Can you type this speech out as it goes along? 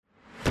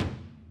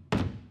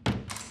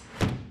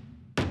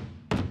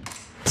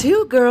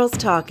Two girls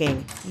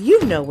talking.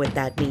 You know what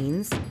that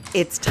means.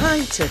 It's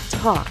time to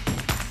talk.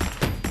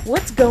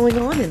 What's going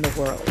on in the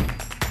world?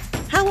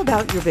 How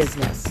about your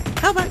business?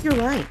 How about your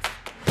life?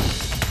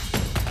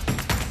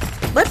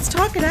 Let's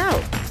talk it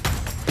out.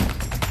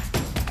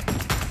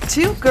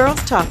 Two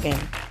girls talking.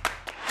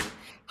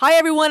 Hi,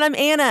 everyone. I'm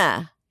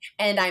Anna.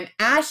 And I'm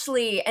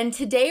Ashley. And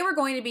today we're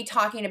going to be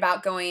talking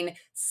about going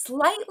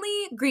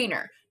slightly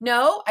greener.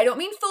 No, I don't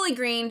mean fully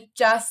green,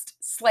 just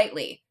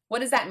slightly. What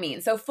does that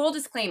mean? So full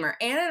disclaimer,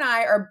 Anna and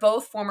I are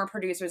both former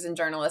producers and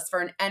journalists for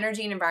an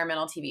energy and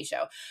environmental TV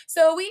show.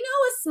 So we know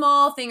a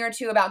small thing or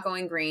two about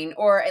going green,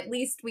 or at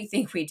least we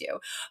think we do.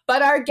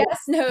 But our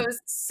guest knows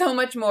so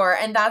much more,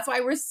 and that's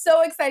why we're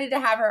so excited to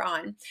have her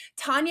on.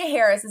 Tanya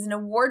Harris is an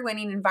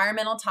award-winning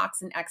environmental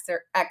toxin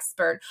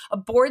expert, a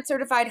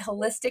board-certified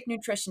holistic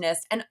nutritionist,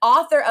 and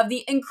author of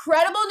the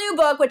incredible new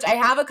book, which I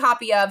have a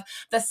copy of,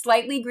 The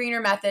Slightly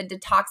Greener Method: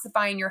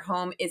 Detoxifying Your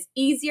Home is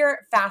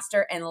Easier,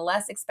 Faster, and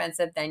Less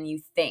Expensive Than You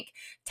think.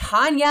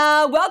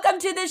 Tanya, welcome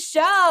to the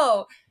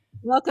show.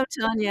 Welcome,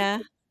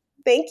 Tanya.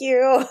 Thank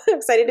you. I'm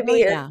excited to be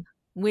here. Yeah.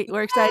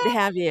 We're excited to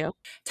have you.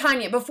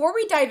 Tanya, before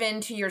we dive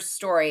into your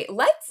story,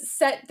 let's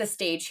set the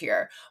stage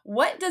here.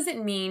 What does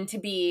it mean to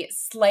be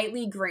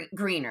slightly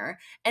greener?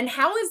 And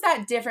how is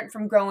that different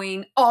from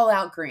going all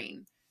out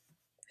green?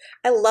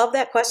 I love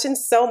that question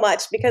so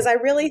much because I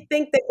really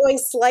think that going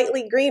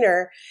slightly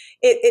greener,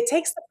 it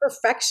takes the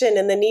perfection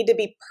and the need to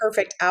be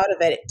perfect out of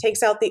it. It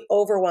takes out the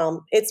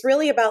overwhelm. It's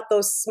really about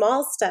those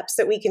small steps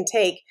that we can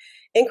take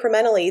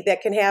incrementally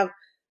that can have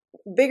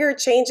bigger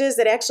changes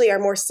that actually are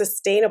more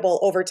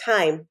sustainable over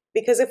time.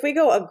 Because if we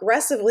go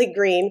aggressively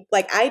green,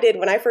 like I did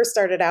when I first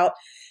started out,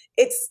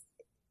 it's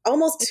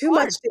almost too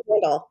much to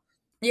handle.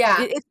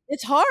 Yeah.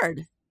 It's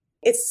hard.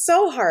 It's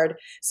so hard.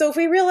 So if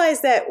we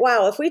realize that,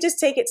 wow, if we just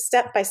take it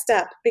step by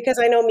step, because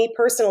I know me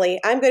personally,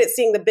 I'm good at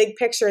seeing the big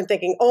picture and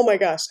thinking, oh my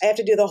gosh, I have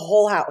to do the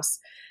whole house.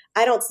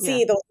 I don't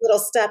see those little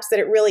steps that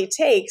it really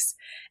takes.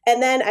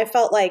 And then I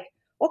felt like,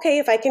 okay,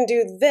 if I can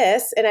do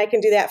this and I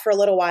can do that for a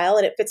little while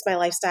and it fits my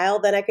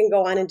lifestyle, then I can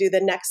go on and do the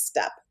next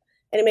step.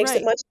 And it makes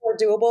it much more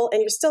doable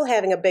and you're still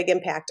having a big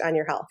impact on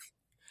your health.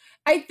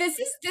 This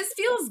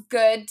feels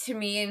good to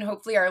me and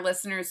hopefully our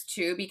listeners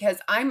too, because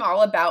I'm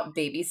all about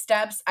baby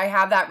steps. I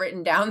have that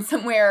written down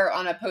somewhere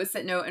on a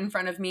Post-it note in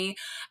front of me.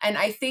 And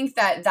I think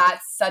that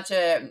that's such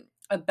a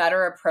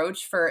better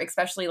approach for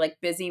especially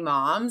like busy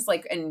moms,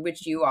 like in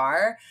which you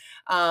are,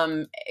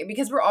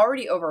 because we're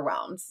already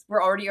overwhelmed.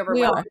 We're already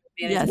overwhelmed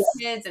with managing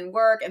kids and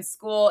work and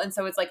school. And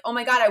so it's like, oh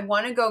my God, I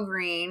want to go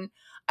green.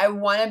 I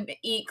want to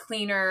eat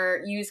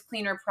cleaner, use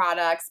cleaner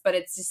products, but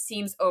it just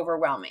seems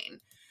overwhelming.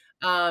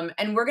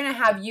 And we're going to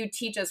have you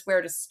teach us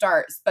where to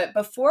start. But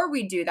before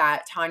we do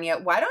that, Tanya,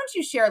 why don't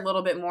you share a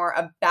little bit more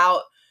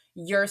about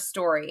your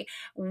story?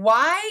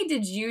 Why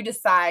did you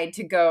decide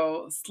to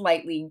go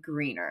slightly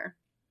greener?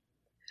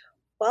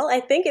 Well,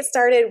 I think it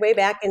started way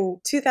back in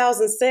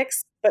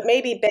 2006, but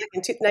maybe back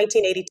in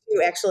 1982,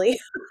 actually,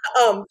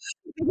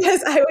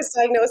 because I was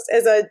diagnosed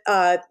as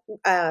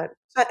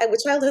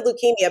with childhood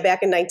leukemia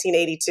back in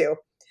 1982.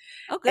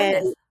 Oh,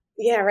 goodness. And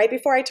yeah, right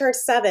before I turned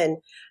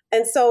 7.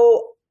 And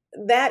so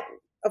that,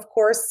 of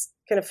course,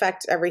 can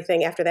affect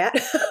everything after that.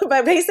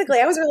 But basically,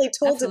 I was really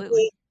told to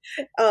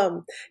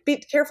be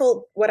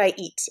careful what I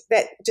eat.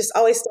 That just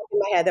always stuck in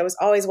my head. That was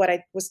always what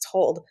I was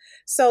told.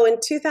 So in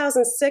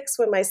 2006,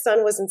 when my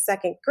son was in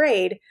 2nd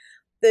grade,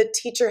 the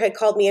teacher had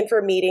called me in for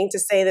a meeting to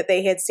say that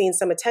they had seen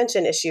some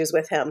attention issues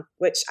with him,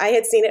 which I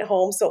had seen at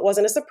home, so it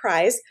wasn't a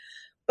surprise.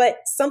 But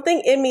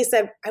something in me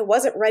said I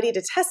wasn't ready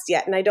to test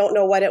yet, and I don't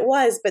know what it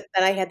was. But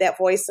then I had that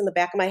voice in the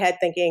back of my head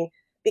thinking,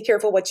 be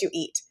careful what you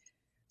eat.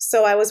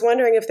 So I was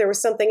wondering if there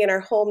was something in our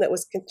home that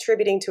was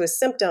contributing to his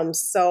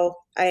symptoms. So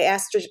I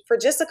asked her for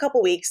just a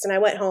couple weeks, and I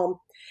went home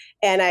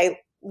and I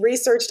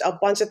researched a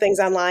bunch of things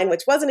online,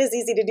 which wasn't as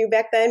easy to do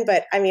back then.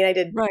 But I mean, I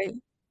did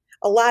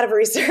a lot of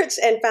research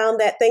and found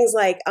that things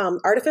like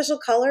artificial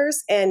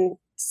colors and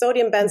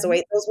sodium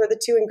benzoate, those were the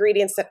 2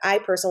 ingredients that I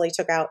personally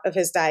took out of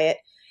his diet.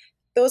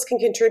 Those can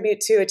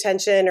contribute to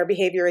attention or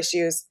behavior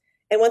issues.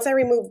 And once I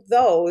removed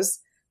those,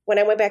 when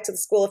I went back to the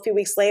school a few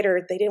weeks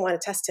later, they didn't want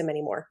to test him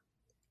anymore.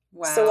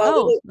 Wow.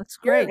 So that's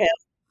great.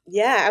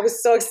 Yeah, I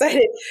was so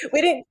excited.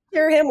 We didn't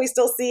cure him. We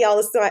still see all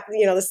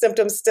the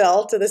symptoms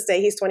still to this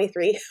day. He's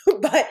 23,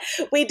 but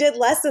we did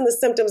lessen the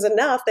symptoms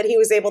enough that he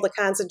was able to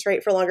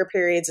concentrate for longer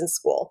periods in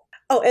school.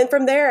 Oh, and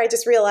from there, I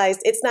just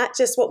realized it's not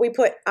just what we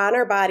put on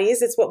our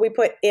bodies, it's what we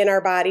put in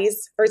our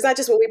bodies, or it's not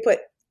just what we put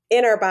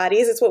in our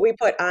bodies, it's what we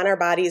put on our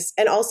bodies,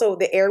 and also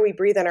the air we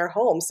breathe in our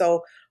home.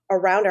 So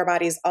around our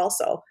bodies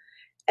also.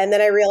 And then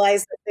I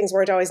realized that things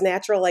weren't always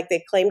natural like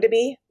they claimed to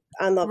be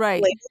on the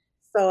label.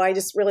 So I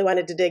just really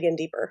wanted to dig in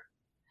deeper.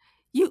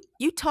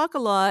 You talk a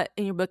lot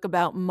in your book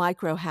about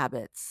micro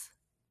habits.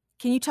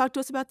 Can you talk to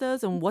us about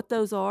those and what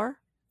those are?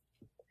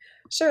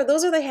 Sure.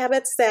 Those are the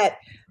habits that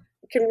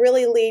can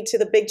really lead to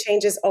the big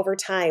changes over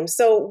time.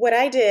 So what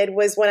I did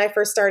was when I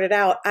first started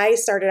out, I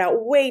started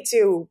out way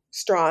too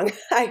strong.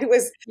 I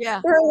was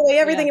throwing away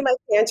everything in my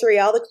pantry,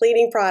 all the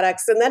cleaning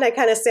products. And then I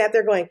kind of sat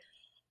there going,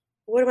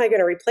 what am I going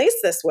to replace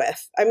this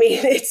with? I mean,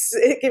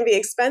 it can be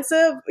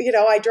expensive.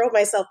 I drove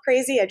myself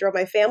crazy. I drove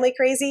my family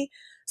crazy.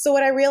 So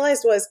what I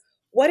realized was,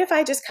 what if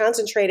I just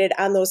concentrated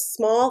on those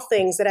small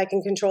things that I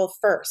can control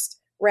first,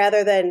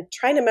 rather than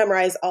trying to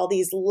memorize all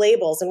these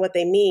labels and what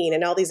they mean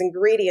and all these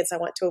ingredients I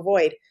want to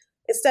avoid?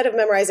 Instead of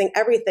memorizing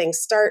everything,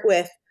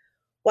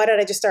 why don't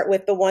I just start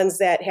with the ones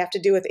that have to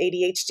do with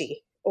ADHD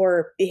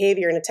or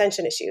behavior and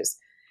attention issues?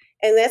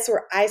 And that's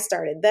where I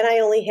started. Then I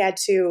only had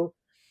to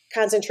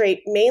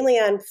concentrate mainly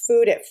on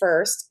food at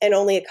first and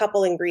only a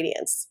couple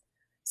ingredients.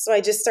 So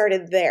I just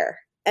started there.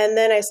 And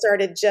then I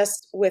started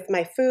just with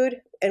my food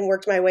and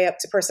worked my way up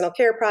to personal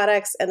care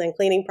products and then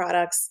cleaning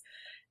products.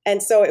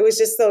 And so it was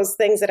just those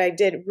things that I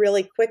did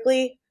really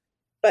quickly,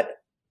 but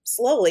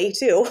slowly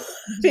too,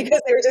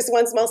 because they were just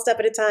one small step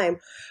at a time.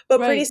 But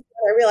pretty Right.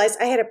 soon I realized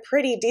I had a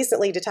pretty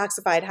decently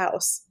detoxified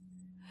house.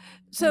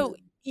 So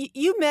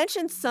you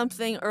mentioned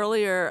something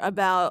earlier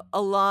about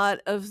a lot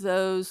of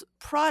those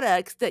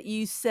products that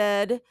you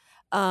said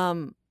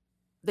that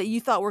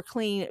you thought were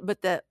clean,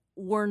 but that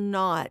were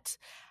not.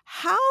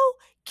 How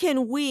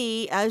can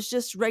we, as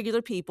just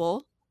regular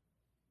people,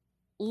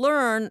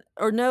 learn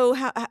or know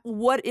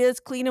what is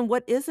clean and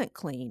what isn't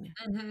clean?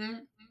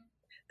 Mhm.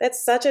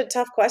 That's such a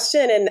tough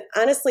question. And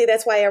honestly,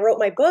 that's why I wrote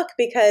my book,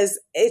 because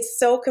it's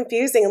so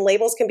confusing and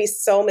labels can be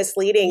so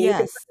misleading. You can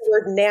put Yes. the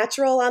word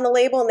natural on the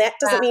label and that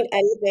doesn't mean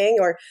anything,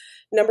 or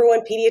number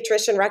one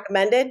pediatrician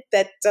recommended.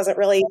 That doesn't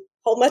really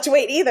hold much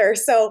weight either.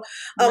 So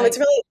Right. it's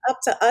really up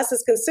to us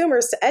as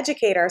consumers to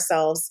educate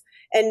ourselves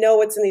and know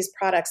what's in these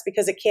products,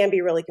 because it can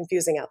be really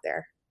confusing out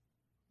there.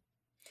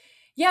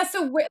 Yeah,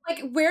 so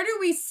where do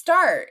we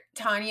start,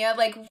 Tanya?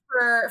 Like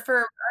for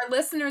our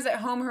listeners at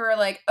home who are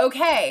like,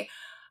 okay,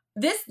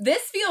 this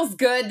feels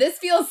good, this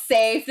feels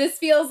safe, this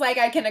feels like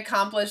I can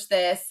accomplish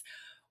this.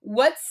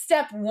 What's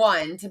step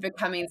one to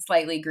becoming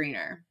slightly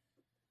greener?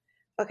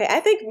 Okay,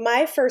 I think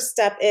my first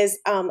step is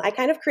I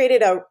kind of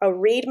created a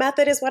READ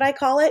method, is what I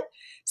call it.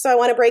 So I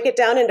want to break it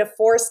down into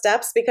 4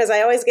 steps, because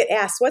I always get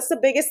asked, what's the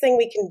biggest thing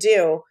we can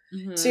do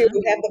to have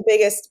Mhm. the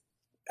biggest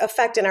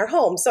effect in our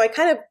home? So I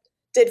kind of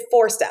did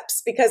 4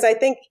 steps, because I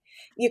think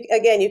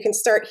you can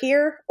start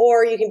here,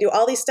 or you can do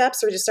all these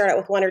steps, or just start out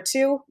with 1 or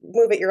 2,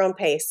 move at your own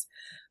pace.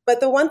 But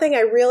the one thing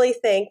I really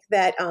think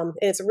that, and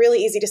it's really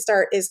easy to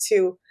start, is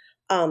to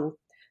um,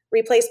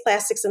 replace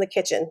plastics in the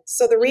kitchen.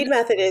 So the READ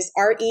method is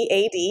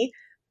READ,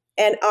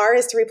 and R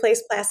is to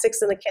replace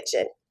plastics in the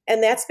kitchen.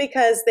 And that's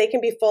because they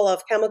can be full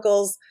of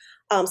chemicals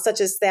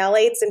such as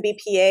phthalates and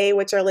BPA,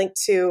 which are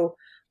linked to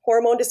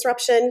hormone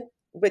disruption,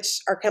 which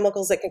are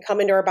chemicals that can come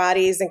into our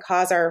bodies and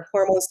cause our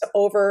hormones to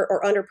over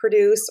or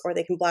underproduce, or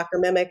they can block or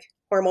mimic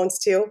hormones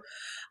too.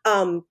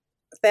 Um,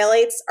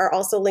 Phthalates are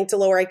also linked to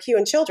lower IQ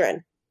in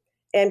children,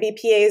 and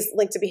BPA is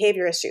linked to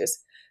behavior issues.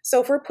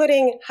 So if we're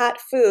putting hot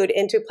food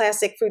into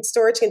plastic food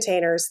storage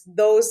containers,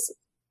 those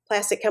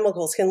plastic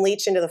chemicals can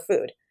leach into the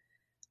food.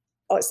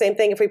 Same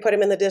thing if we put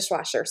them in the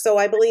dishwasher. So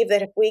I believe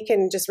that if we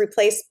can just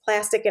replace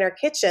plastic in our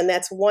kitchen,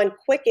 that's one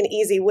quick and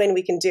easy win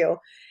we can do.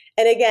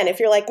 And again, if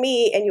you're like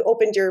me and you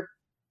opened your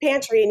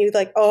pantry and you're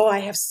like, oh, I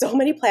have so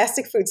many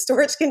plastic food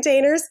storage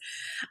containers,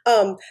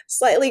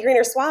 slightly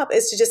greener swap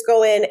is to just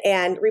go in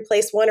and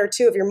replace 1 or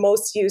 2 of your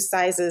most used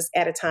sizes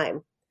at a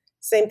time.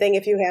 Same thing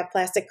if you have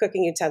plastic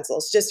cooking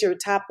utensils, just your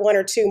top 1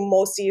 or 2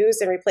 most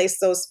used and replace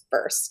those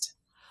first.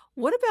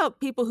 What about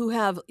people who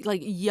have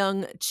like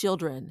young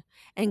children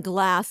and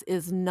glass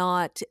is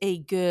not a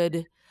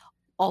good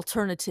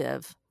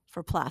alternative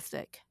for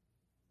plastic?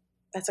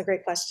 That's a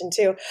great question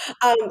too.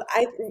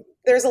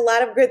 There's a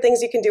lot of good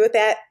things you can do with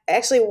that.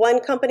 Actually, one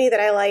company that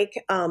I like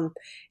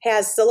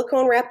has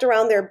silicone wrapped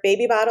around their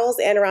baby bottles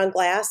and around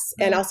glass,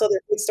 and also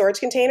their food storage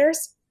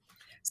containers.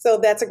 So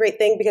that's a great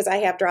thing, because I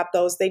have dropped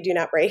those; they do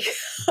not break. Okay,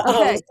 So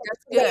that's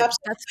a good good. option.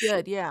 That's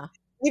good. Yeah.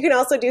 You can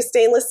also do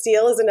stainless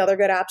steel is another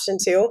good option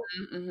too.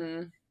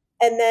 Mm-hmm.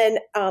 And then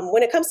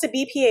when it comes to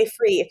BPA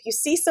free, if you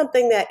see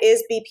something that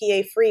is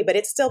BPA free, but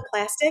it's still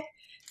plastic,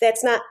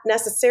 that's not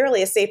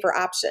necessarily a safer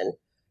option.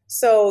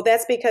 So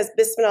that's because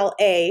bisphenol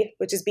A,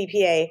 which is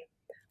BPA,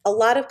 a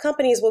lot of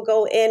companies will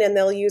go in and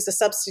they'll use a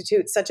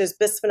substitute such as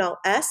bisphenol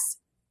S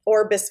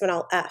or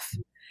bisphenol F.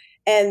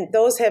 And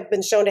those have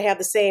been shown to have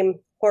the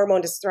same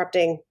hormone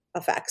disrupting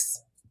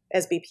effects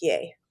as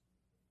BPA.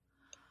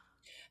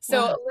 So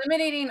Wow.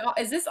 eliminating,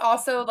 is this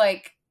also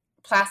like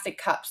plastic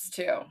cups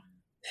too?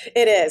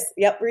 It is.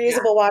 Yep. Yeah.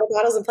 Reusable water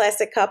bottles and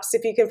plastic cups.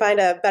 If you can find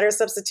a better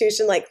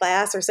substitution like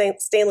glass or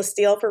stainless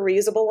steel for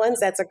reusable ones,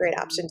 that's a great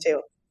option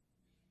too.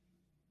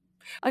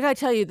 I gotta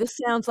tell you, this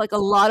sounds like a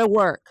lot of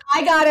work.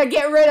 I gotta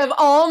get rid of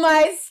all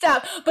my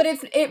stuff. But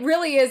it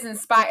really is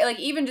inspiring. Like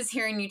even just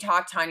hearing you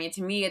talk, Tanya,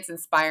 to me it's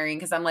inspiring,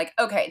 because I'm like,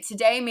 okay,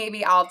 today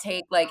maybe I'll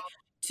take like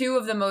 2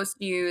 of the most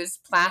used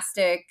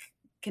plastic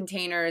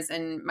containers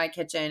in my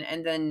kitchen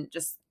and then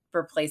just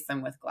replace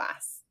them with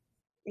glass.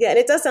 Yeah, and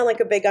it does sound like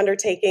a big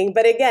undertaking,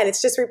 but again,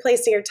 it's just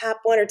replacing your top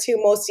 1 or 2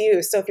 most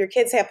used. So if your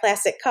kids have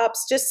plastic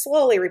cups, just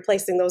slowly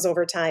replacing those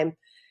over time.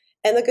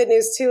 And the good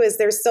news too is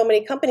there's so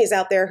many companies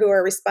out there who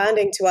are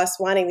responding to us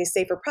wanting these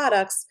safer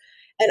products,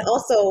 And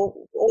also,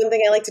 one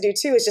thing I like to do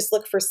too is just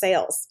look for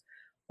sales.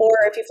 Or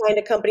if you find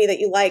a company that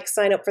you like,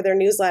 sign up for their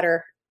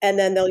newsletter, and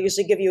then they'll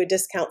usually give you a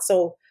discount.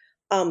 So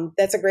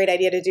that's a great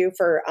idea to do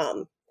for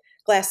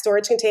glass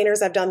storage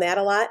containers. I've done that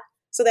a lot.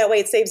 So that way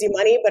it saves you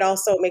money, but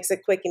also makes it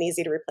quick and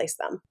easy to replace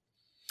them.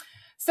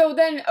 So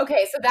then,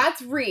 okay, so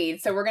that's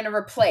read. So we're going to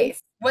replace.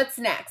 What's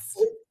next?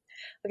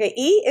 Okay,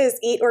 E is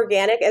eat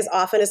organic as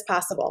often as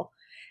possible.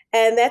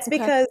 And that's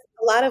because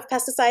a lot of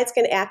pesticides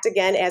can act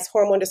again as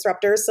hormone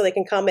disruptors. So they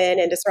can come in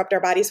and disrupt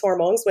our body's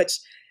hormones, which,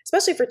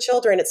 especially for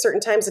children at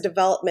certain times of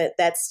development,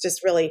 that's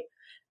just really,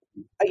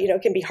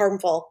 can be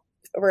harmful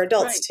for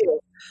adults too.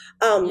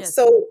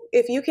 So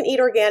if you can eat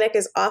organic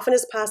as often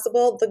as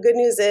possible, the good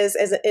news is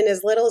in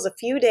as little as a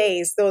few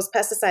days, those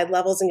pesticide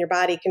levels in your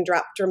body can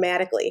drop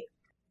dramatically.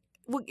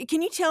 Well,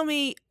 can you tell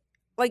me,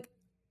 like,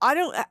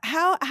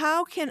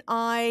 how can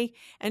I,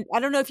 and I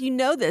don't know if you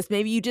know this,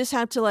 maybe you just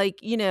have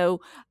to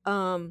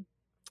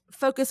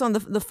focus on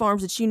the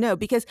farms that you know,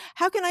 because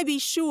how can I be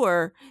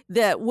sure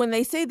that when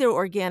they say they're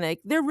organic,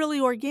 they're really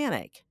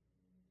organic?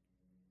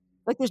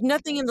 Like, there's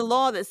nothing in the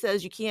law that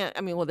says you can't.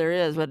 I mean, well, there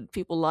is, but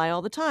people lie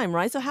all the time,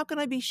 right? So how can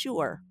I be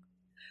sure?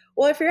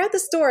 Well, if you're at the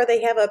store,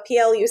 they have a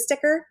PLU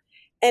sticker,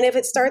 and if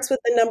it starts with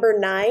the number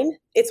 9,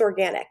 it's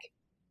organic.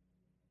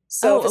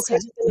 So if it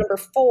starts with the number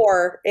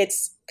 4,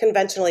 it's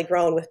conventionally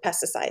grown with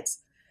pesticides.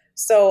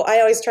 So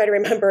I always try to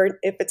remember,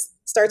 if it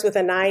starts with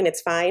a 9,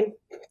 it's fine.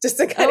 Just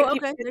to kind of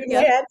keep it in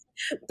my head.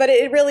 But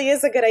it really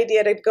is a good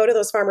idea to go to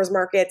those farmers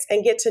markets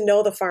and get to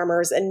know the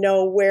farmers and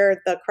know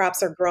where the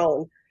crops are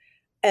grown.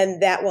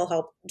 And that will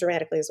help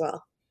dramatically as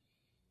well.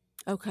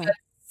 Okay.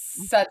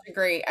 That's such a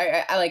great,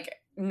 I like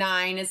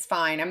 9 is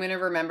fine. I'm going to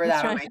remember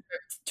that on my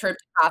trip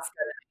to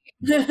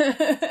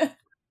Costco.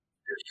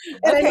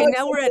 Okay,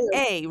 now we're at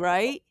A,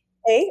 right?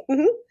 A.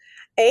 Mm-hmm.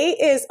 A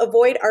is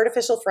avoid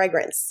artificial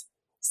fragrance.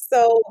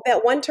 So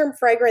that one-term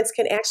fragrance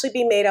can actually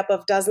be made up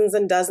of dozens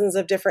and dozens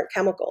of different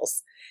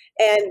chemicals.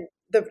 And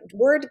the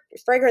word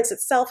fragrance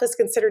itself is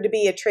considered to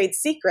be a trade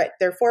secret.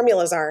 Their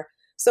formulas are.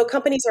 So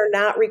companies are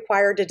not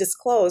required to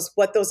disclose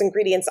what those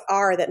ingredients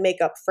are that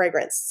make up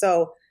fragrance.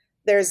 So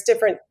there's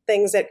different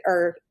things that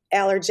are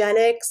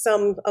allergenic.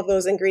 Some of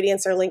those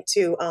ingredients are linked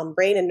to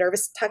brain and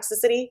nervous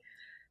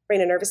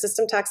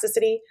system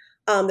toxicity.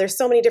 There's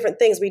so many different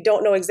things. We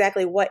don't know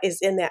exactly what is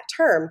in that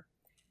term.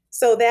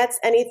 So that's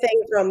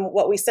anything from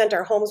what we scent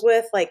our homes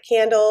with, like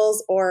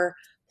candles or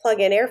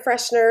plug-in air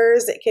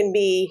fresheners. It can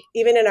be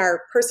even in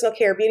our personal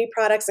care beauty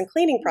products and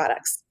cleaning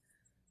products.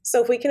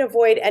 So if we can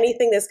avoid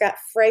anything that's got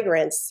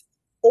fragrance,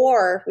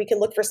 or we can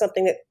look for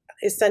something that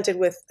is scented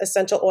with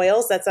essential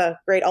oils, that's a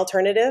great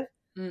alternative,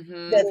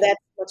 then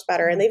that's much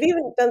better. And they've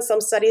even done some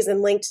studies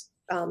and linked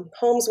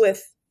homes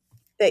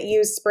that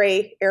use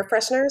spray air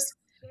fresheners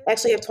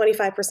actually have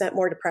 25%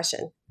 more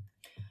depression.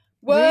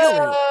 Whoa.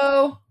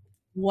 Really?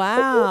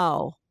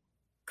 Wow.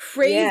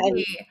 Crazy.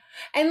 Yeah.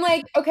 And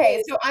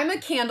okay, so I'm a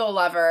candle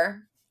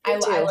lover. I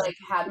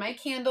had my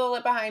candle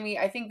behind me.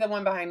 I think the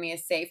one behind me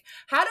is safe.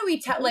 How do we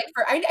tell,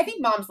 I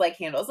think moms like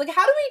candles.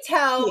 How do we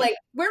tell,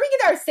 where we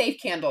get our safe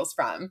candles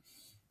from?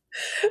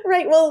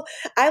 Right. Well,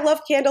 I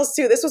love candles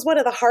too. This was one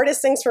of the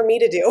hardest things for me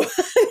to do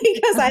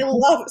because I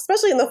love,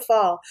 especially in the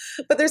fall,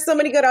 but there's so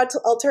many good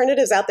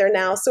alternatives out there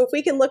now. So if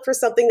we can look for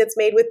something that's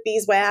made with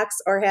beeswax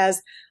or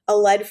has a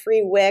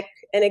lead-free wick,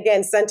 and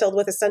again, scented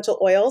with essential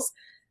oils,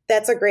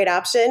 that's a great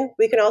option.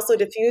 We can also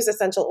diffuse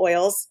essential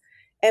oils.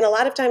 And a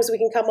lot of times we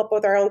can come up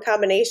with our own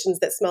combinations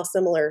that smell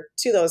similar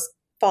to those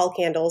fall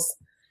candles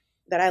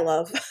that I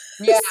love.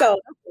 Yeah. So,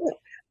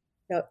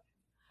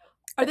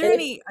 are there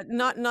any,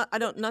 not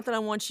that I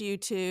want you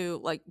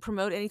to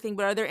promote anything,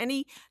 but are there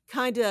any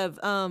kind of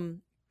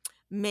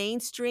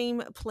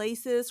mainstream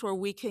places where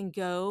we can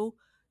go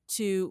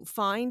to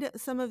find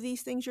some of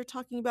these things you're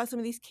talking about, some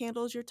of these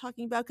candles you're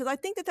talking about? Because I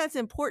think that's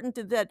important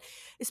that,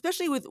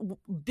 especially with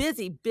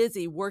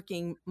busy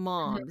working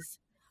moms,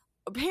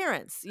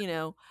 parents,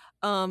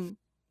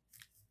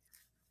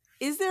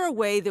 is there a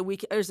way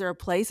that is there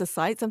a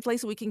site,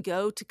 someplace we can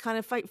go to kind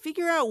of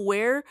figure out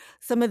where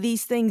some of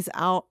these things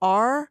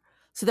are,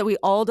 so that we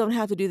all don't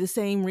have to do the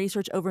same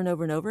research over and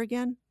over and over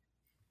again?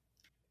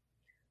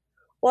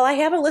 Well, I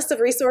have a list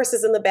of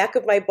resources in the back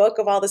of my book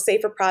of all the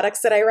safer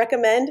products that I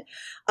recommend.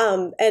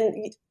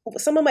 And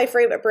some of my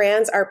favorite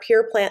brands are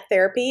Pure Plant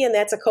Therapy, and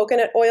that's a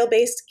coconut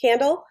oil-based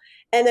candle.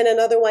 And then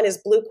another one is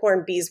Blue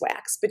Corn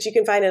Beeswax, but you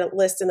can find a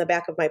list in the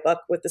back of my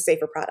book with the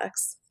safer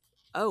products.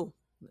 Oh,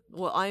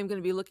 well, I am going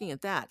to be looking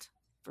at that.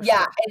 Yeah,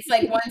 sure.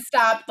 It's one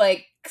stop,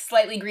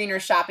 slightly greener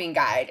shopping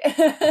guide.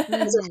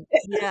 Yes,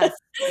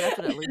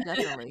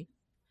 definitely.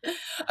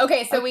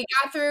 Okay, so we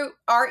got through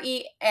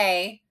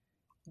REA.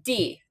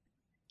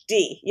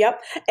 D,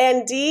 yep.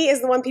 And D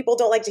is the one people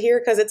don't like to hear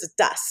because it's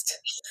dust.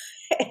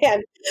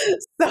 And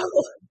so,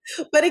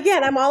 but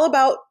again, I'm all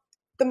about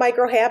the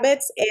micro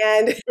habits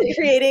and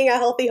creating a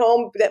healthy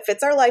home that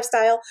fits our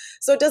lifestyle.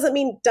 So it doesn't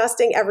mean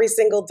dusting every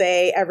single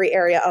day, every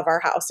area of our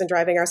house and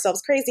driving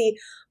ourselves crazy.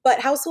 But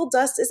household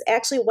dust is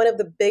actually one of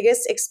the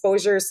biggest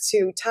exposures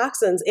to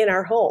toxins in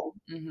our home.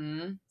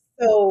 Mm-hmm.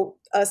 So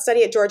a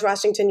study at George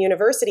Washington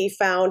University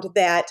found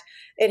that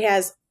it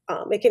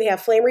can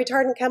have flame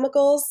retardant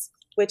chemicals,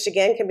 which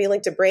again can be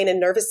linked to brain and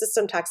nervous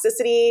system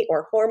toxicity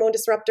or hormone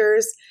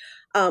disruptors.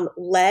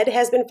 Lead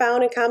has been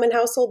found in common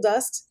household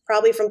dust,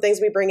 probably from things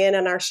we bring in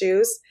on our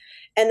shoes.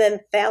 And then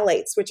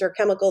phthalates, which are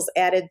chemicals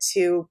added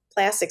to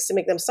plastics to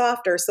make them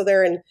softer. So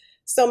they're in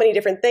so many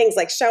different things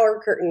like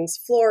shower curtains,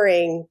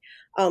 flooring,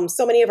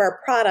 so many of our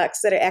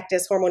products that act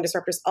as hormone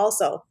disruptors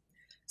also.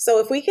 So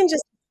if we can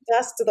just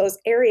dust to those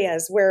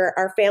areas where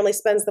our family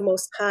spends the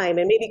most time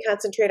and maybe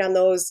concentrate on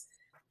those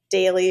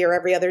daily or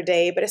every other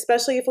day, but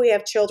especially if we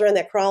have children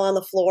that crawl on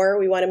the floor,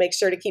 we want to make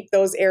sure to keep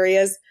those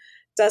areas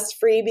dust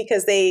free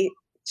because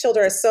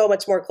children are so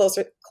much more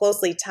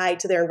closely tied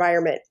to their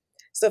environment.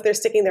 So if they're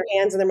sticking their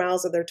hands in their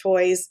mouths or their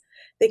toys,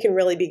 they can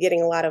really be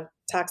getting a lot of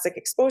toxic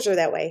exposure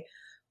that way.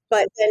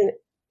 But then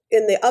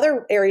in the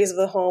other areas of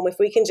the home, if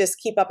we can just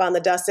keep up on the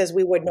dust as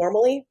we would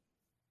normally,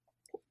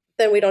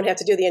 then we don't have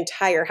to do the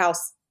entire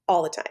house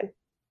all the time.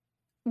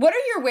 What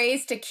are your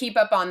ways to keep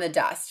up on the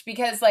dust?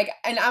 Because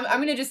and I'm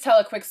going to just tell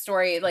a quick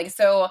story.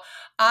 So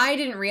I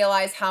didn't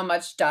realize how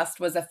much dust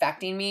was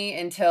affecting me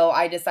until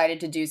I decided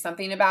to do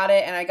something about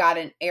it. And I got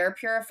an air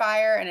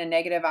purifier and a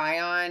negative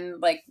ion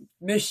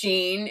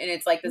machine. And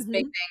it's this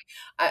big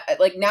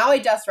thing. Now I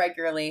dust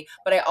regularly,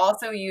 but I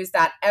also use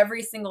that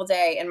every single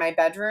day in my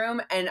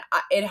bedroom. And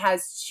it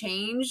has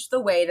changed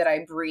the way that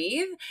I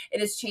breathe.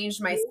 It has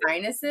changed my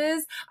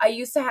sinuses. I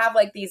used to have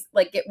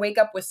wake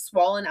up with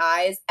swollen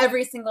eyes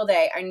every single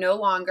day. I no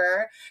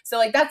longer.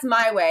 So that's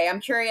my way. I'm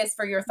curious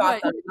for your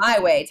thoughts on my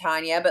way,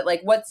 Tanya, but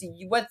what's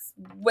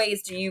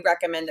ways do you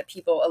recommend that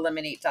people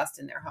eliminate dust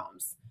in their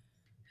homes?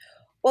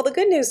 Well, the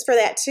good news for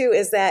that too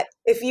is that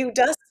if you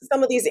dust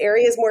some of these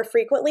areas more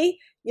frequently,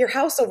 your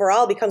house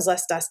overall becomes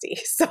less dusty.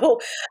 So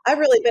I've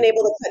really been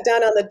able to cut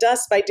down on the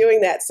dust by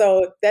doing that.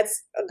 So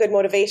that's a good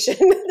motivation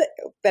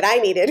that I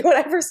needed when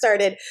I first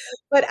started.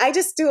 But I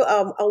just do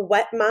a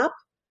wet mop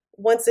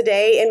once a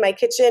day in my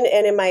kitchen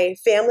and in my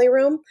family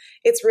room.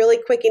 It's really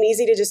quick and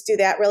easy to just do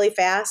that really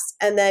fast.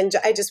 And then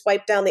I just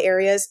wipe down the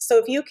areas. So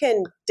if you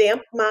can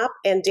damp mop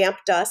and damp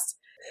dust.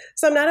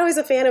 So I'm not always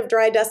a fan of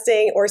dry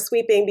dusting or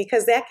sweeping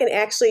because that can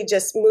actually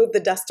just move the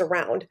dust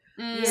around.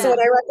 So what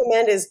I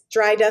recommend is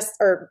dry dust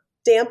or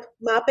damp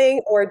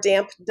mopping or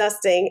damp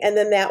dusting. And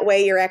then that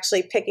way you're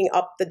actually picking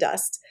up the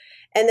dust.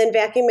 And then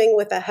vacuuming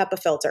with a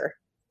HEPA filter.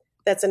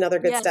 That's another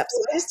good step.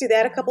 So I just do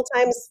that a couple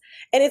times.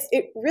 And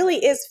it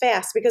really is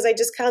fast because I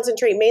just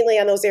concentrate mainly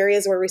on those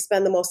areas where we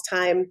spend the most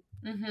time.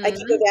 I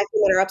keep a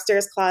vacuum in our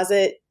upstairs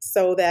closet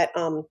so that,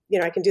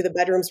 I can do the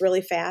bedrooms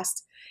really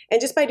fast. And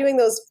just by doing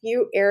those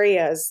few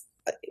areas,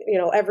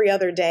 every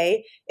other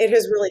day, it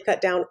has really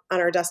cut down on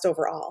our dust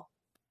overall.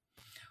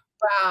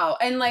 Wow.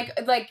 And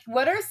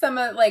what are some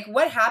of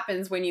what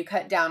happens when you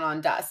cut down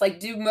on dust?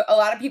 Do a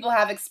lot of people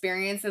have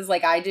experiences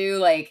like I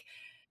do,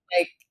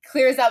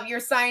 clears out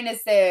your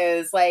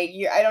sinuses,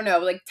 I don't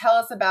know, tell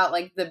us about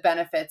the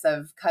benefits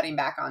of cutting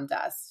back on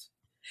dust.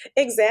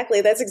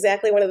 Exactly. That's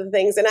exactly one of the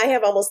things. And I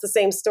have almost the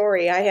same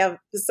story. I have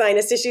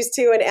sinus issues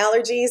too and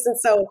allergies. And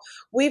so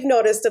we've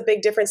noticed a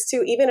big difference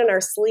too, even in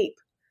our sleep.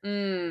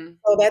 So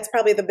that's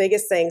probably the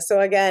biggest thing. So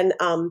again,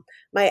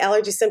 my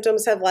allergy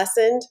symptoms have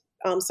lessened.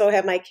 So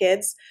have my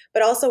kids,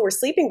 but also we're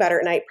sleeping better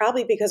at night,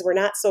 probably because we're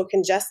not so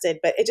congested,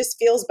 but it just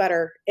feels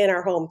better in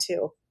our home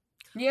too.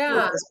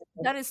 Yeah.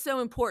 That is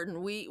so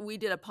important. We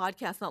did a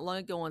podcast not long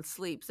ago on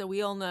sleep. So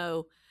we all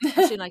know,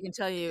 Ashley and I can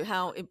tell you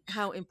how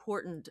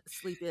important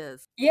sleep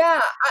is. Yeah.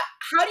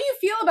 How do you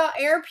feel about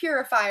air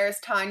purifiers,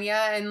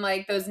 Tanya, and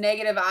those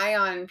negative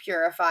ion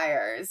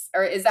purifiers?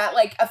 Or is that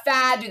a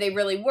fad? Do they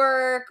really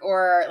work?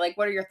 Or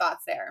what are your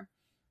thoughts there?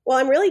 Well,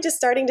 I'm really just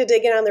starting to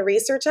dig in on the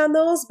research on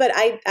those, but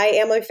I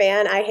am a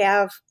fan. I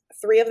have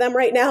 3 of them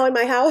right now in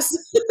my house.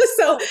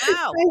 So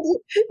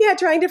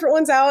trying different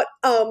ones out.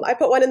 I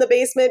put one in the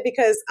basement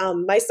because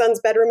my son's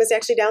bedroom is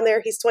actually down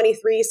there. He's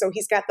 23, so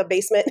he's got the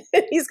basement.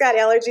 He's got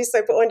allergies, so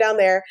I put one down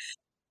there.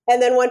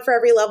 And then one for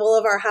every level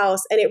of our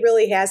house. And it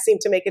really has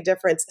seemed to make a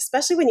difference,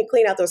 especially when you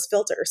clean out those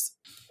filters.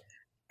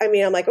 I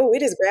mean, I'm like, oh,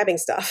 it is grabbing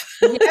stuff.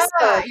 Yeah,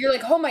 so, you're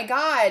like, oh my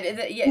God.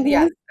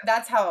 Yeah,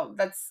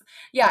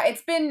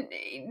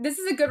 this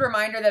is a good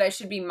reminder that I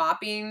should be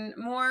mopping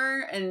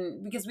more.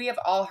 And because we have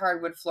all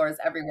hardwood floors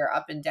everywhere,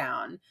 up and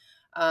down.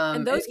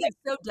 And those get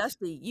so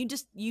dusty.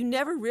 You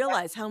never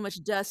realize how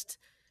much dust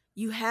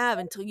you have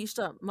until you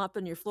start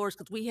mopping your floors.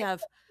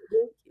 Because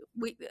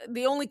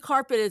the only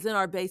carpet is in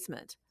our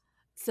basement.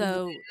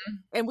 So,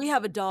 and we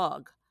have a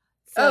dog.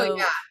 So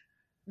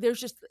there's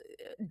just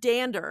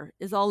dander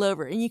is all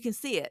over, and you can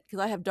see it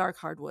because I have dark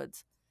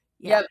hardwoods.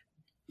 Yep.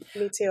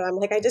 Me too. I'm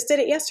like, I just did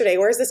it yesterday.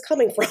 Where's this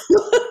coming from?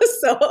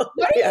 So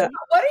what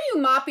are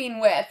you mopping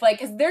with?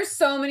 Because there's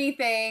so many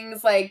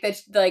things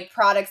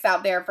products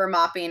out there for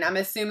mopping. I'm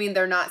assuming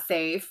they're not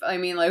safe. I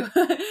mean,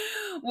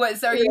 what?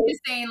 So are you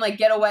just saying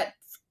get a wet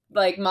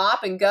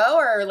mop and go,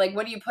 or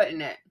what do you put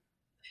in it?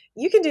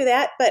 You can do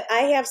that, but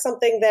I have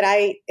something that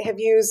I have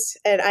used,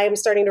 and I am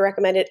starting to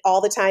recommend it all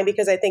the time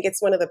because I think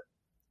it's one of the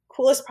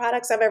coolest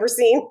products I've ever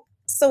seen.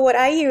 So what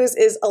I use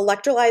is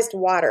electrolyzed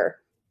water.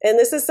 And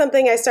this is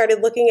something I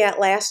started looking at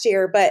last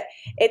year, but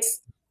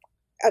it's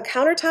a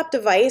countertop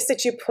device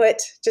that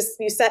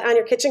you set on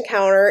your kitchen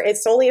counter.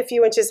 It's only a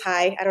few inches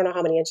high. I don't know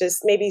how many inches,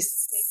 maybe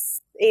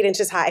 8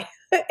 inches high.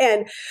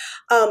 And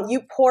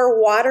you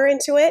pour water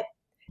into it.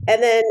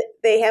 And then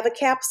they have a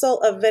capsule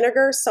of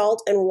vinegar,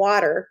 salt, and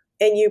water.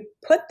 And you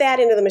put that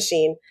into the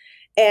machine.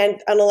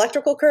 And an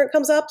electrical current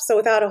comes up. So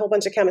without a whole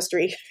bunch of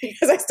chemistry,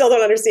 because I still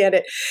don't understand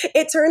it,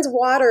 it turns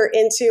water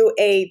into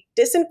a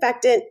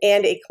disinfectant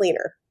and a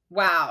cleaner.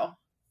 Wow.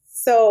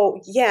 So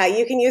yeah,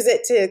 you can use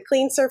it to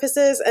clean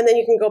surfaces, and then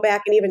you can go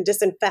back and even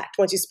disinfect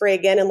once you spray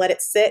again and let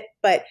it sit.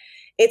 But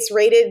it's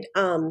rated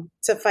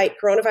to fight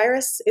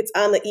coronavirus. It's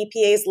on the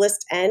EPA's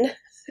list N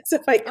to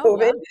fight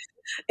COVID. Wow.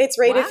 It's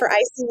rated for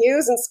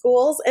ICUs and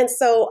schools. And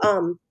so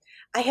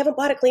I haven't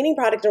bought a cleaning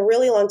product in a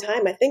really long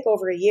time, I think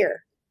over a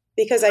year,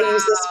 because I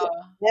use this for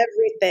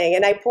everything.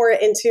 And I pour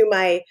it into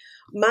my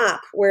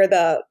mop where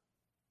the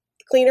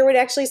cleaner would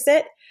actually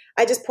sit.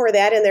 I just pour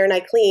that in there and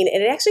I clean.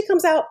 And it actually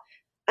comes out,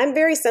 I'm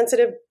very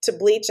sensitive to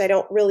bleach. I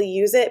don't really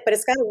use it, but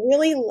it's got a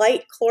really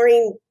light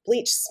chlorine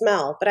bleach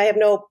smell, but I have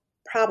no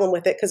problem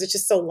with it because it's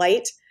just so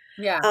light.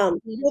 Yeah.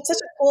 It's such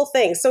a cool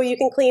thing. So you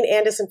can clean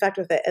and disinfect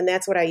with it. And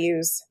that's what I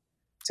use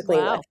to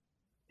clean with.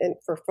 And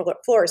for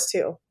floors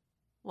too.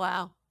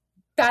 Wow.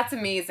 That's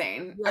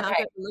amazing. Yeah, okay. I'm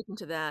going to look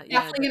into that.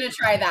 Definitely going to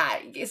try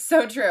that. It's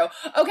so true.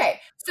 Okay.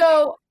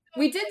 So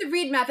we did the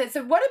Reed method.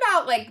 So what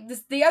about like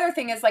this? The other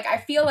thing is like, I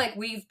feel like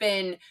we've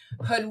been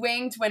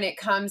hoodwinked when it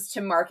comes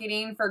to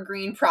marketing for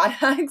green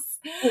products.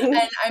 And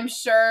I'm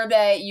sure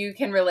that you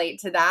can relate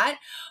to that.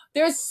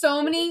 There's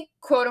so many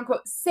quote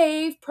unquote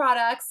safe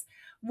products.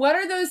 What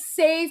are those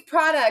safe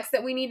products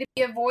that we need to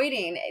be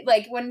avoiding?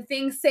 Like when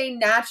things say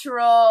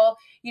natural,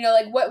 you know,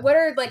 like what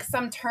are like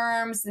some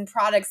terms and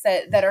products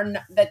that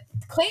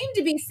claim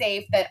to be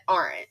safe that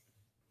aren't?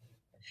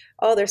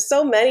 Oh, there's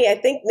so many. I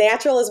think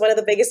natural is one of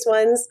the biggest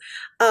ones.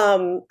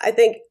 I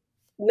think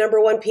number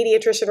one,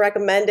 pediatrician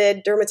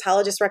recommended,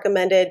 dermatologist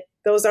recommended.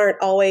 Those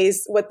aren't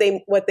always what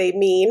they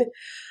mean.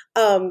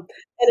 And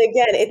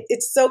again,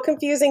 it's so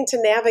confusing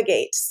to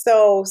navigate.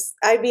 So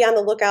I'd be on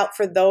the lookout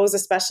for those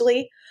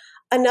especially.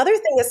 Another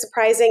thing that's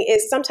surprising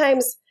is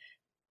sometimes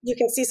you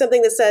can see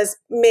something that says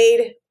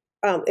made,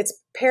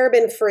 it's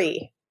paraben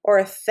free or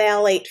a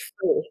phthalate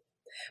free.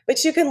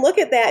 But you can look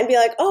at that and be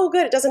like, oh,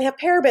 good, it doesn't have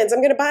parabens. I'm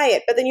going to buy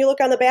it. But then you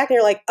look on the back and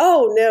you're like,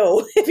 oh,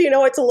 no, if you know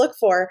what to look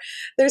for.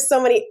 There's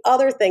so many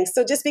other things.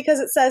 So just because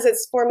it says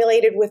it's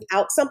formulated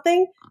without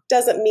something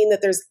doesn't mean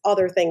that there's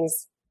other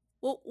things.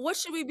 Well, what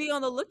should we be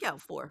on the lookout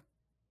for?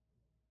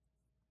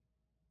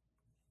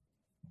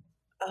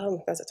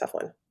 That's a tough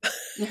one.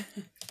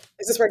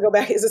 Is this where I go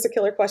back? Is this a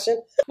killer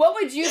question? What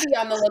would you be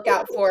on the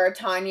lookout for,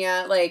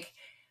 Tanya? Like,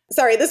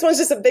 sorry, this one's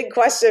just a big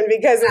question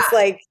because it's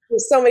like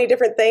there's so many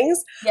different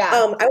things. Yeah.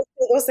 I would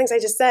say those things I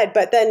just said,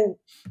 but then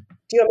do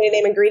you want me to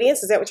name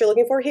ingredients? Is that what you're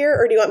looking for here?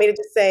 Or do you want me to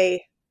just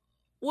say?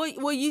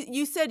 Well,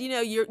 you said, you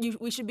know,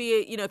 we should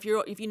be, you know,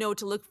 if you know what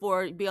to look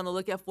for, be on the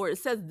lookout for. It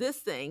says this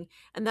thing,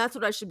 and that's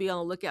what I should be on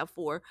the lookout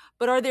for.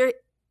 But are there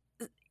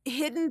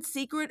hidden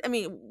secret? I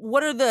mean,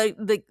 what are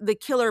the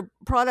killer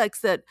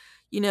products that,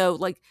 you know,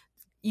 like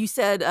you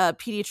said,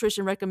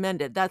 pediatrician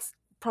recommended? That's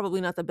probably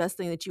not the best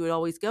thing that you would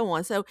always go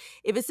on. So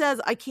if it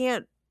says I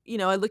can't, you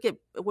know, I look at,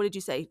 what did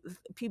you say?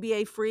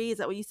 PBA free? Is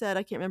that what you said?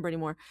 I can't remember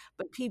anymore.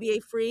 But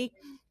PBA free,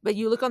 but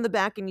you look on the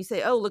back and you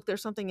say, oh, look,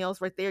 there's something else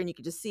right there, and you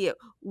can just see it.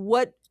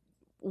 What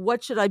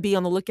should I be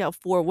on the lookout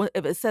for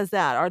if it says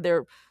that? Are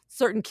there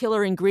certain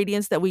killer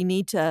ingredients that we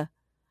need to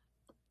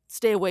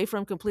stay away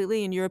from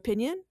completely, in your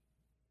opinion?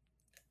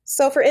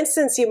 So for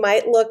instance, you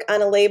might look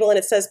on a label and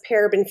it says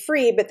paraben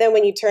free, but then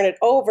when you turn it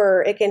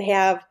over, it can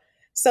have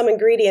some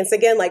ingredients,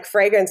 again, like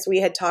fragrance we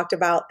had talked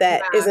about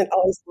that isn't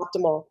always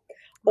optimal.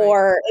 Right.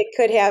 Or it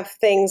could have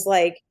things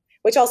like,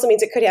 which also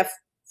means it could have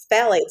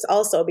phthalates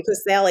also,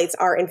 because phthalates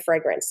are in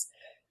fragrance.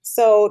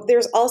 So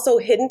there's also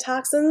hidden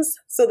toxins.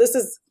 So this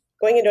is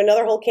going into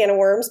another whole can of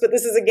worms, but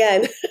this is,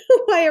 again,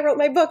 why I wrote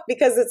my book,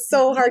 because it's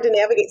so hard to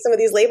navigate some of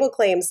these label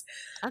claims.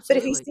 Absolutely. But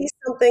if you see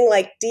something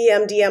like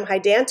DMDM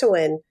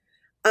hydantoin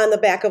on the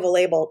back of a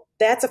label,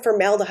 that's a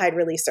formaldehyde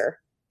releaser.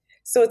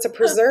 So it's a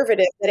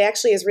preservative that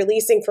actually is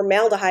releasing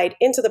formaldehyde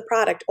into the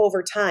product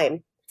over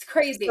time. It's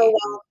crazy. So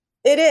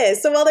it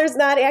is. So while there's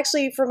not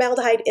actually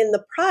formaldehyde in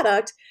the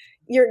product,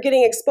 you're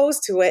getting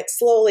exposed to it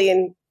slowly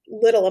in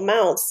little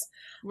amounts.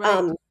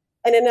 Right.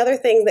 And another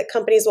thing that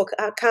companies will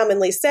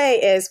commonly say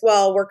is,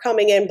 well, we're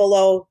coming in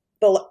below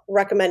the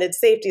recommended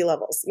safety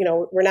levels. You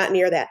know, we're not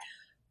near that.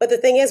 But the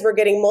thing is, we're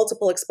getting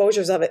multiple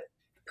exposures of it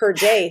per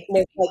day,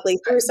 most likely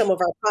through some of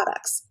our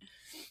products.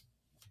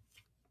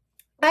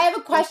 I have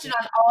a question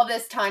on all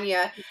this,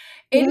 Tanya.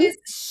 It is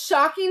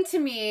shocking to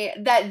me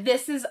that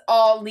this is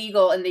all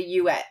legal in the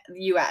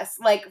US.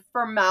 Like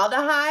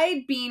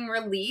formaldehyde being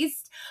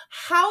released.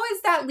 How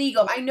is that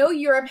legal? I know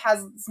Europe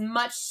has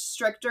much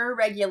stricter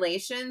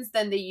regulations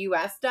than the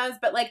US does,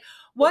 but like,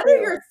 what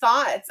are your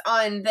thoughts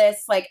on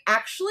this, like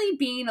actually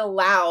being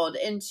allowed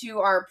into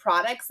our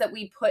products that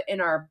we put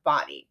in our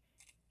body?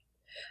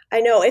 I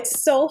know,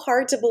 it's so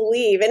hard to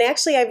believe. And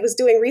actually, I was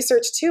doing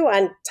research too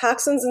on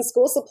toxins in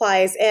school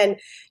supplies, and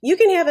you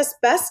can have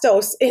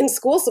asbestos in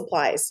school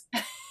supplies.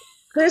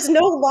 There's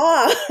no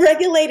law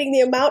regulating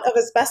the amount of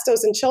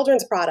asbestos in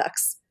children's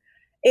products.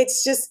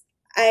 It's just,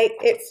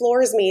 it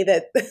floors me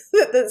that,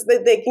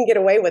 that they can get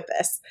away with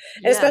this.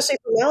 And Yes. especially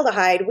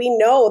formaldehyde. We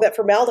know that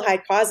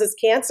formaldehyde causes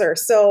cancer.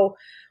 So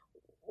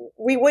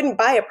we wouldn't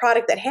buy a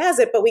product that has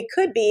it, but we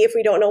could be if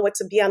we don't know what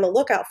to be on the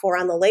lookout for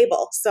on the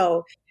label.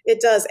 So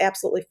it does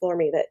absolutely floor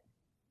me that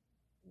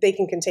they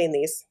can contain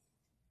these.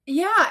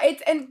 Yeah,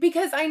 it's, and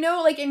because I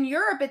know like in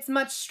Europe it's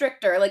much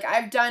stricter. Like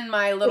I've done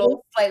my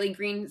little slightly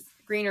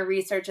greener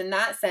research in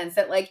that sense,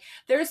 that like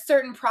there's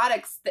certain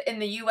products in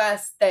the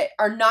US that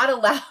are not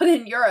allowed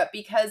in Europe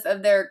because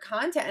of their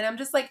content. And I'm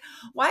just like,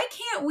 why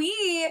can't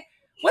we,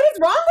 what is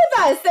wrong with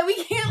us that we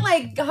can't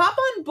like hop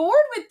on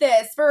board with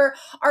this for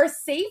our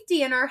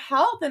safety and our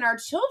health and our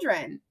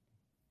children?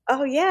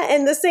 Oh, yeah.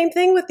 And the same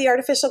thing with the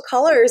artificial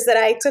colors that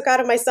I took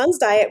out of my son's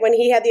diet when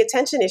he had the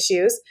attention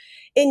issues.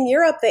 In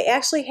Europe, they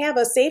actually have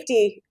a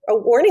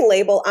warning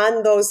label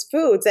on those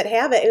foods that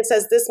have it. And it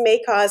says this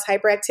may cause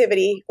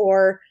hyperactivity,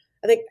 or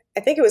I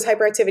think it was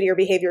hyperactivity or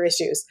behavior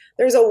issues.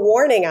 There's a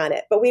warning on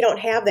it, but we don't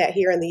have that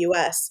here in the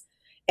US.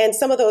 And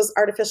some of those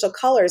artificial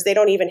colors, they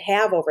don't even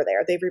have over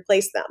there. They've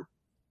replaced them.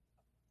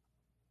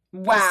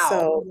 Wow.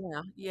 So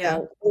yeah.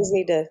 Things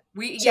need to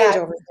change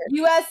over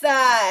here.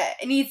 US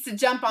needs to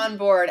jump on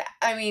board.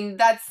 I mean,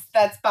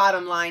 that's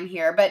bottom line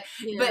here. But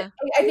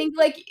I think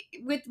like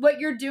with what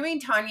you're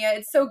doing, Tanya,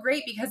 it's so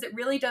great because it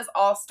really does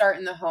all start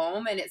in the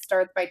home, and it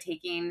starts by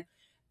taking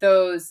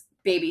those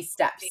baby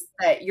steps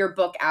that your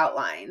book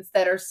outlines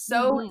that are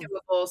so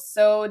doable,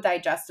 so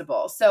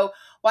digestible. So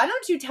why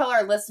don't you tell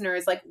our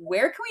listeners, like,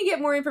 where can we get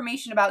more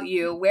information about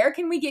you? Where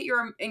can we get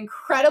your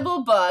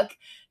incredible book?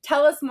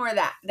 Tell us more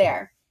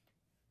there.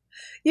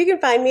 You can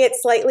find me at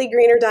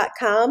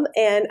slightlygreener.com,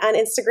 and on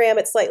Instagram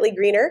at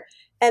slightlygreener.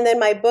 And then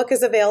my book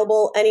is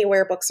available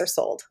anywhere books are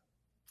sold.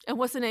 And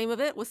what's the name of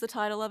it? What's the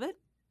title of it?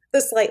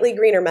 The Slightly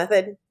Greener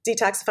Method.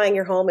 Detoxifying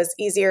your home is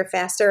easier,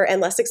 faster,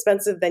 and less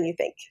expensive than you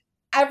think.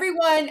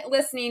 Everyone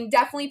listening,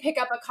 definitely pick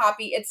up a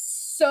copy. It's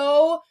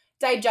so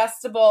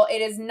digestible. It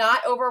is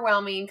not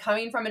overwhelming,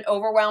 coming from an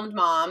overwhelmed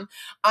mom.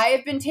 I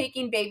have been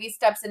taking baby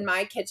steps in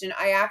my kitchen.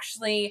 I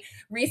actually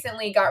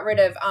recently got rid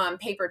of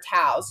paper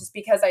towels just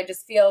because I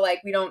just feel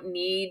like we don't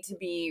need to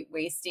be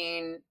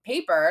wasting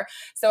paper.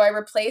 So I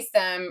replaced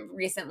them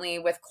recently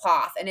with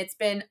cloth, and it's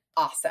been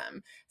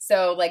awesome.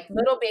 So like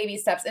little baby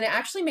steps, and it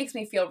actually makes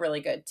me feel really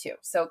good too.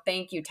 So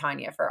thank you,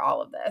 Tanya, for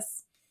all of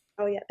this.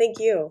 Oh yeah, thank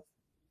you.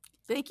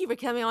 Thank you for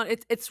coming on.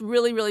 It's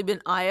really, really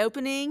been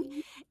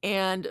eye-opening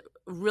and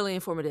really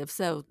informative.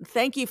 So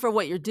thank you for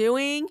what you're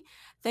doing.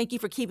 Thank you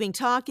for keeping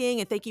talking,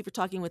 and thank you for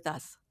talking with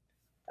us.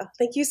 Oh,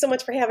 thank you so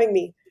much for having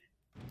me.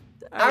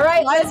 All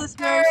right,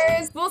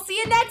 listeners. We'll see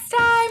you next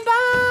time.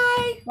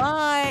 Bye.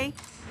 Bye.